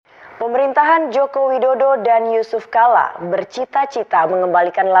Pemerintahan Joko Widodo dan Yusuf Kala bercita-cita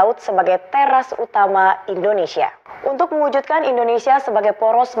mengembalikan laut sebagai teras utama Indonesia. Untuk mewujudkan Indonesia sebagai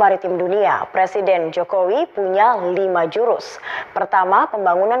poros maritim dunia, Presiden Jokowi punya 5 jurus. Pertama,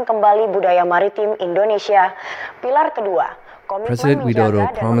 pembangunan kembali budaya maritim Indonesia. Pilar kedua, President Widodo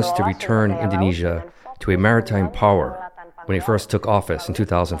promised to return Indonesia to a maritime power when he first took office in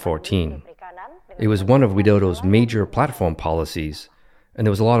 2014. It was one of Widodo's major platform policies, and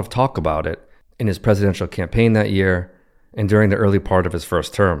there was a lot of talk about it in his presidential campaign that year and during the early part of his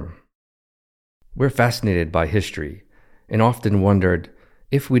first term. We're fascinated by history and often wondered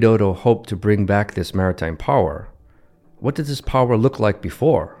if Widodo hoped to bring back this maritime power, what did this power look like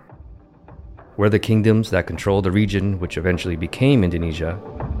before? Were the kingdoms that controlled the region which eventually became Indonesia,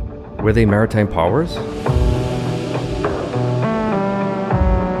 were they maritime powers?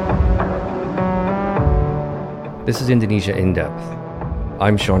 This is Indonesia In Depth.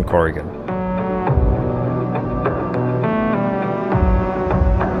 I'm Sean Corrigan.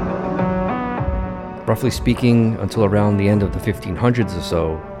 Roughly speaking, until around the end of the 1500s or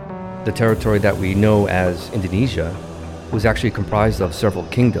so, the territory that we know as Indonesia was actually comprised of several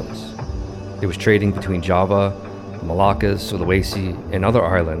kingdoms. There was trading between Java, the Moluccas, Sulawesi, and other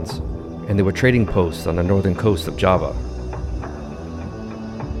islands, and there were trading posts on the northern coast of Java.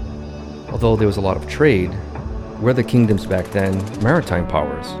 Although there was a lot of trade, were the kingdoms back then maritime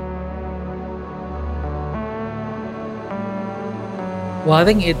powers? Well, I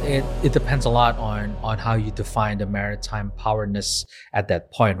think it depends a lot on how you define the maritime powerness at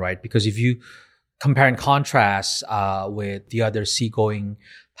that point, right? Because if you compare and contrast with the other seagoing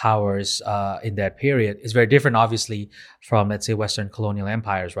powers in that period, it's very different, obviously, from, let's say, Western colonial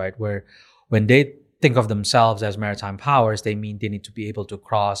empires, right? Where when they think of themselves as maritime powers, they mean they need to be able to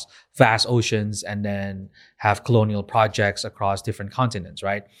cross vast oceans and then have colonial projects across different continents,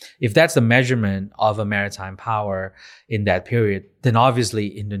 right? If that's the measurement of a maritime power in that period, then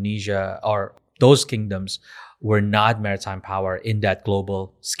obviously Indonesia or those kingdoms were not maritime power in that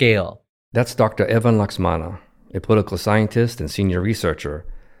global scale. That's Dr. Evan Laksmana, a political scientist and senior researcher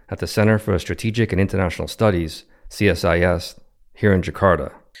at the Center for Strategic and International Studies, CSIS, here in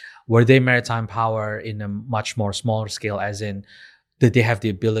Jakarta. Were they maritime power in a much more smaller scale, as in, did they have the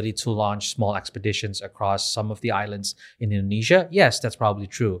ability to launch small expeditions across some of the islands in Indonesia? Yes, that's probably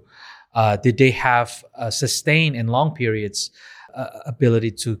true. Did they have sustained and long periods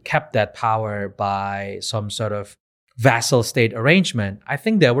ability to keep that power by some sort of vassal state arrangement? I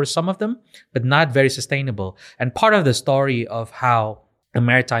think there were some of them, but not very sustainable. And part of the story of how the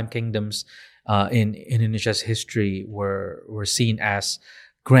maritime kingdoms in Indonesia's history were seen as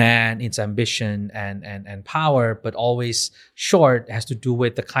grand, its ambition and power, but always short, has to do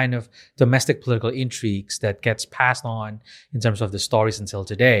with the kind of domestic political intrigues that gets passed on in terms of the stories until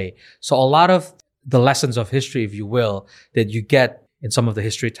today. So a lot of the lessons of history, if you will, that you get in some of the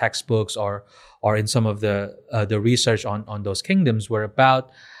history textbooks or in some of the research on those kingdoms were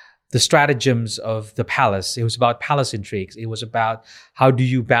about the stratagems of the palace. It was about palace intrigues. It was about how do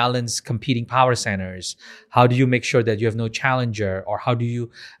you balance competing power centers? How do you make sure that you have no challenger? Or how do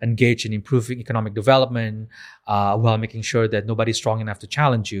you engage in improving economic development while making sure that nobody's strong enough to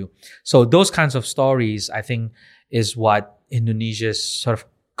challenge you? So those kinds of stories, I think, is what Indonesia's sort of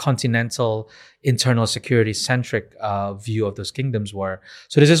continental internal security centric view of those kingdoms were.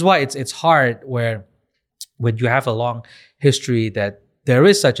 So this is why it's hard when you have a long history that there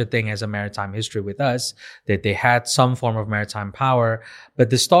is such a thing as a maritime history with us, that they had some form of maritime power, but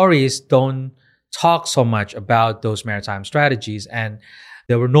the stories don't talk so much about those maritime strategies. And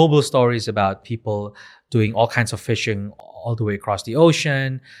there were noble stories about people doing all kinds of fishing all the way across the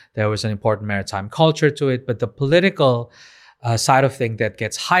ocean. There was an important maritime culture to it, but the political side of things that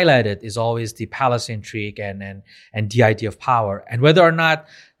gets highlighted is always the palace intrigue and the idea of power. And whether or not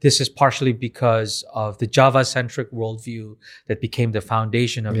this is partially because of the Java-centric worldview that became the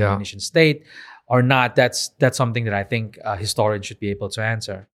foundation of the Indonesian state or not, that's something that I think historians should be able to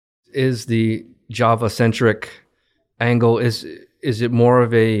answer. Is the Java-centric angle, is it more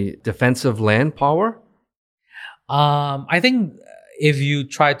of a defensive land power? I think if you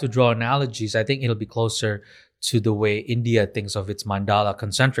try to draw analogies, I think it'll be closer to the way India thinks of its mandala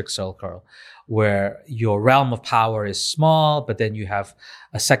concentric circle, where your realm of power is small, but then you have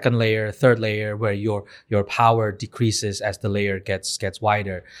a second layer, a third layer, where your power decreases as the layer gets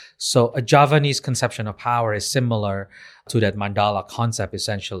wider. So a Javanese conception of power is similar to that mandala concept,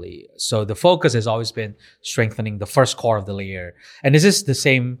 essentially. So the focus has always been strengthening the first core of the layer. And this is the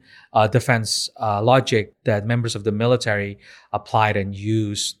same defense logic that members of the military applied and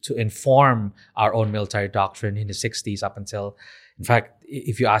used to inform our own military doctrine in the 60s up until In fact,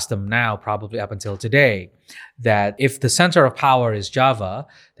 if you ask them now, probably up until today, that if the center of power is Java,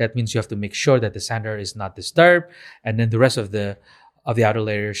 that means you have to make sure that the center is not disturbed, and then the rest of the outer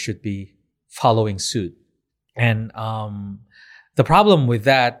layers should be following suit. And the problem with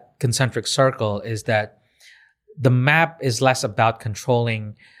that concentric circle is that the map is less about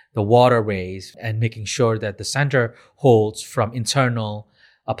controlling the waterways and making sure that the center holds from internal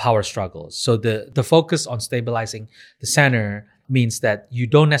power struggles. So the focus on stabilizing the center means that you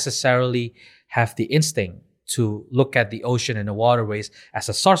don't necessarily have the instinct to look at the ocean and the waterways as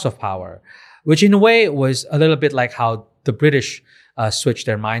a source of power, which in a way was a little bit like how the British switched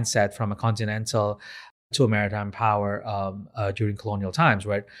their mindset from a continental to a maritime power during colonial times,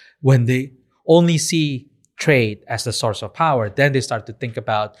 right? When they only see trade as the source of power, then they start to think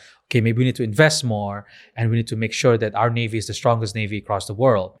about, okay, maybe we need to invest more and we need to make sure that our navy is the strongest navy across the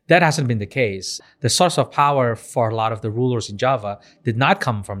world. That hasn't been the case. The source of power for a lot of the rulers in Java did not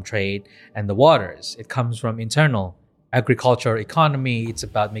come from trade and the waters. It comes from internal agriculture, economy. It's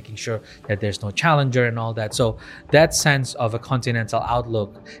about making sure that there's no challenger and all that. So that sense of a continental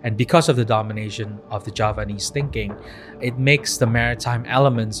outlook, and because of the domination of the Javanese thinking, it makes the maritime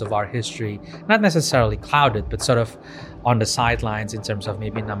elements of our history not necessarily clouded, but sort of on the sidelines in terms of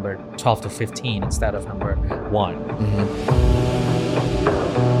maybe number 12 to 15 instead of number 1. Mm-hmm.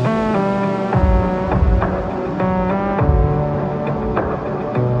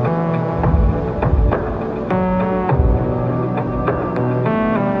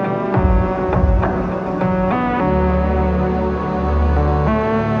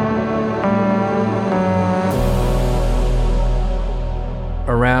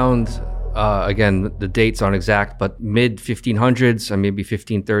 Around, again, the dates aren't exact, but mid 1500s and maybe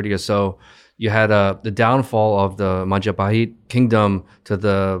 1530 or so, you had the downfall of the Majapahit kingdom to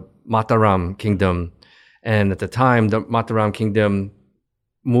the Mataram kingdom. And at the time, the Mataram kingdom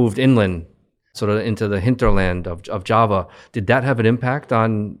moved inland, sort of into the hinterland of Java. Did that have an impact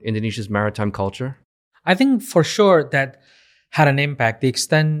on Indonesia's maritime culture? I think for sure that had an impact. The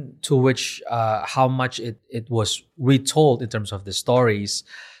extent to which how much it was retold in terms of the stories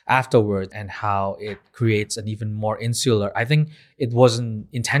afterward and how it creates an even more insular. I think it wasn't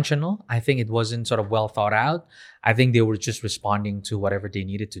intentional. I think it wasn't sort of well thought out. I think they were just responding to whatever they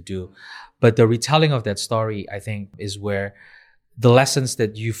needed to do. But the retelling of that story, I think, is where the lessons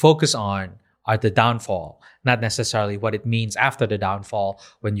that you focus on are the downfall, not necessarily what it means after the downfall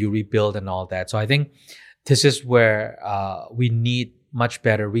when you rebuild and all that. So I think this is where we need much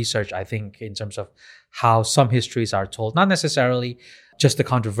better research, I think, in terms of how some histories are told, not necessarily just the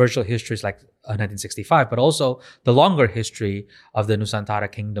controversial histories like 1965, but also the longer history of the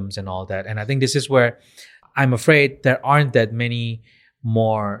Nusantara kingdoms and all that. And I think this is where I'm afraid there aren't that many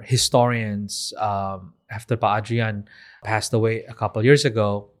more historians after Pa Adrian passed away a couple of years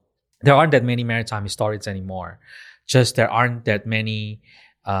ago. There aren't that many maritime historians anymore. Just there aren't that many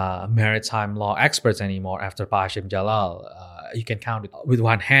maritime law experts anymore after Pa Hashim Jalal. You can count with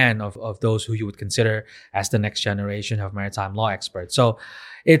one hand of those who you would consider as the next generation of maritime law experts. So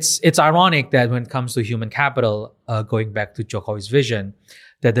it's ironic that when it comes to human capital, going back to Jokowi's vision,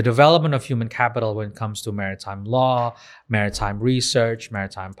 that the development of human capital when it comes to maritime law, maritime research,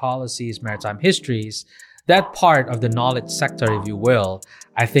 maritime policies, maritime histories, that part of the knowledge sector, if you will,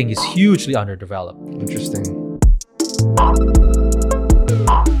 I think is hugely underdeveloped. Interesting.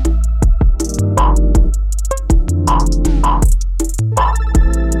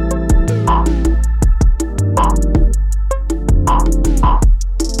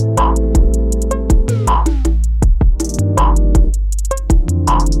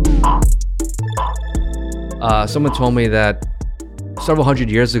 Someone told me that several hundred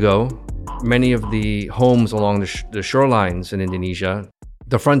years ago, many of the homes along the shorelines in Indonesia,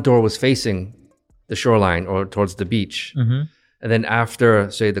 the front door was facing the shoreline or towards the beach. Mm-hmm. And then after,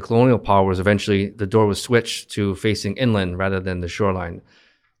 say, the colonial powers, eventually the door was switched to facing inland rather than the shoreline.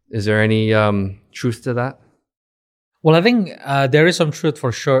 Is there any truth to that? Well, I think there is some truth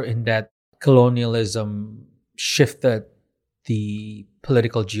for sure in that colonialism shifted the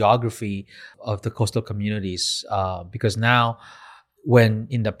political geography of the coastal communities because now, when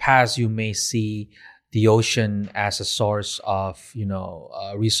in the past you may see the ocean as a source of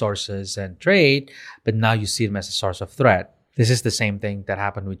resources and trade, but now you see them as a source of threat. This is the same thing that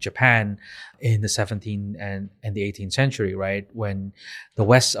happened with Japan in the 17th and the 18th century, right? When the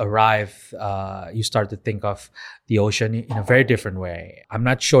West arrived, you start to think of the ocean in a very different way. I'm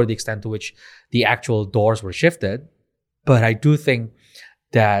not sure the extent to which the actual doors were shifted, but I do think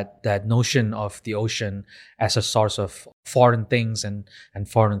that notion of the ocean as a source of foreign things and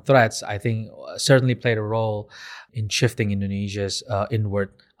foreign threats, I think certainly played a role in shifting Indonesia's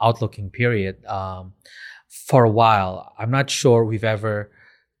inward outlooking period for a while. I'm not sure we've ever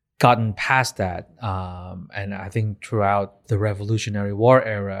gotten past that. And I think throughout the Revolutionary War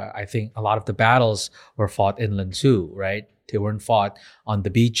era, I think a lot of the battles were fought inland too, right? They weren't fought on the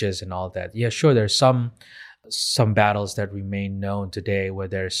beaches and all that. Yeah, sure, there's some battles that remain known today where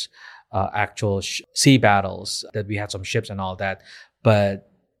there's actual sea battles, that we had some ships and all that, but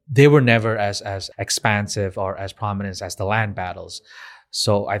they were never as expansive or as prominent as the land battles.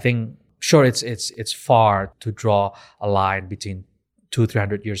 So I think, sure, it's far to draw a line between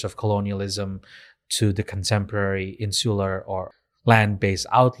 200-300 years of colonialism to the contemporary insular or land-based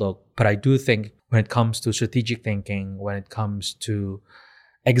outlook. But I do think when it comes to strategic thinking, when it comes to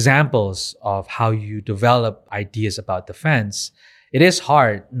examples of how you develop ideas about defense, it is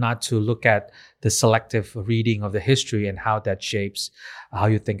hard not to look at the selective reading of the history and how that shapes how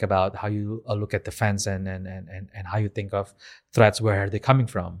you think about, how you look at defense and how you think of threats, where are they coming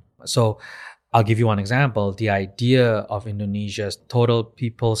from. So I'll give you one example. The idea of Indonesia's total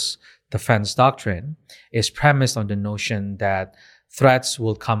people's defense doctrine is premised on the notion that threats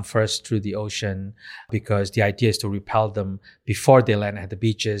will come first through the ocean, because the idea is to repel them before they land at the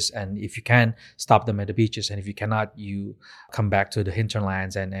beaches. And if you can, stop them at the beaches. And if you cannot, you come back to the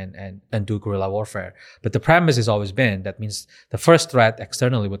hinterlands and do guerrilla warfare. But the premise has always been that means the first threat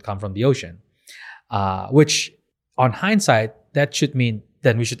externally would come from the ocean, which on hindsight, that should mean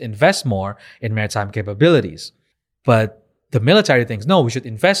then we should invest more in maritime capabilities. But the military thinks, no, we should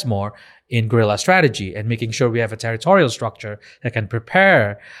invest more in guerrilla strategy and making sure we have a territorial structure that can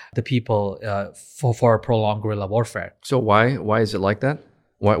prepare the people for a prolonged guerrilla warfare. So why is it like that?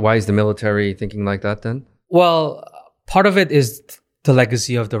 Why is the military thinking like that then? Well, part of it is the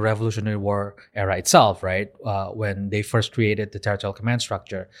legacy of the Revolutionary War era itself, right? When they first created the territorial command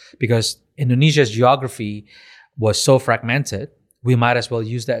structure, because Indonesia's geography was so fragmented, we might as well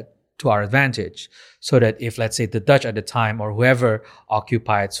use that to our advantage, so that if, let's say, the Dutch at the time or whoever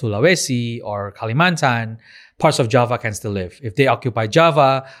occupied Sulawesi or Kalimantan, parts of Java can still live. If they occupy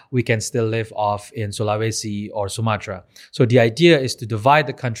Java, we can still live off in Sulawesi or Sumatra. So the idea is to divide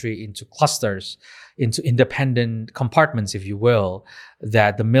the country into clusters, into independent compartments, if you will,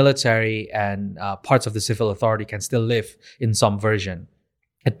 that the military and parts of the civil authority can still live in some version.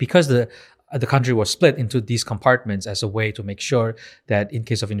 And because the country was split into these compartments as a way to make sure that in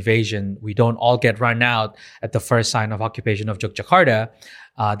case of invasion, we don't all get run out at the first sign of occupation of Yogyakarta.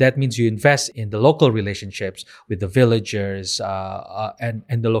 That means you invest in the local relationships with the villagers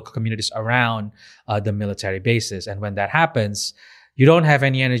and the local communities around the military bases. And when that happens, you don't have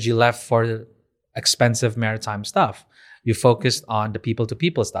any energy left for expensive maritime stuff. You focused on the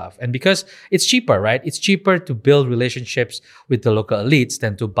people-to-people stuff. And because it's cheaper, right? It's cheaper to build relationships with the local elites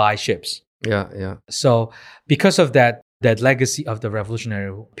than to buy ships. Yeah. So because of that legacy of the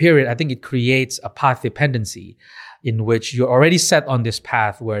revolutionary period, I think it creates a path dependency in which you're already set on this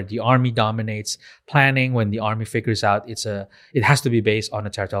path where the army dominates planning. When the army figures out it has to be based on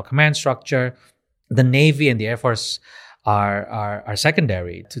a territorial command structure, the Navy and the Air Force are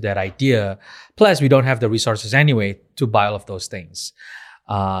secondary to that idea. Plus, we don't have the resources anyway to buy all of those things.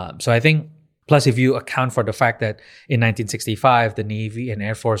 So I think, plus, if you account for the fact that in 1965, the Navy and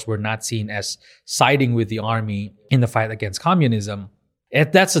Air Force were not seen as siding with the army in the fight against communism,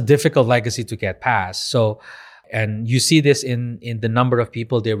 that's a difficult legacy to get past. So, and you see this in the number of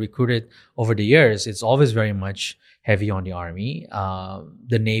people they recruited over the years. It's always very much heavy on the army.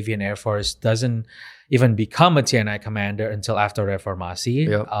 The Navy and Air Force doesn't even become a TNI commander until after Reformasi.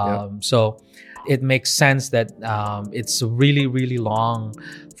 Yep. So it makes sense that it's really, really long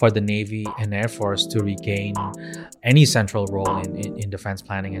for the Navy and Air Force to regain any central role in defense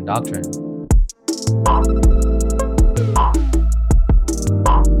planning and doctrine.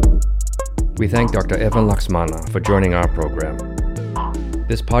 We thank Dr. Evan Laksmana for joining our program.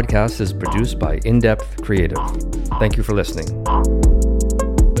 This podcast is produced by In Depth Creative. Thank you for listening.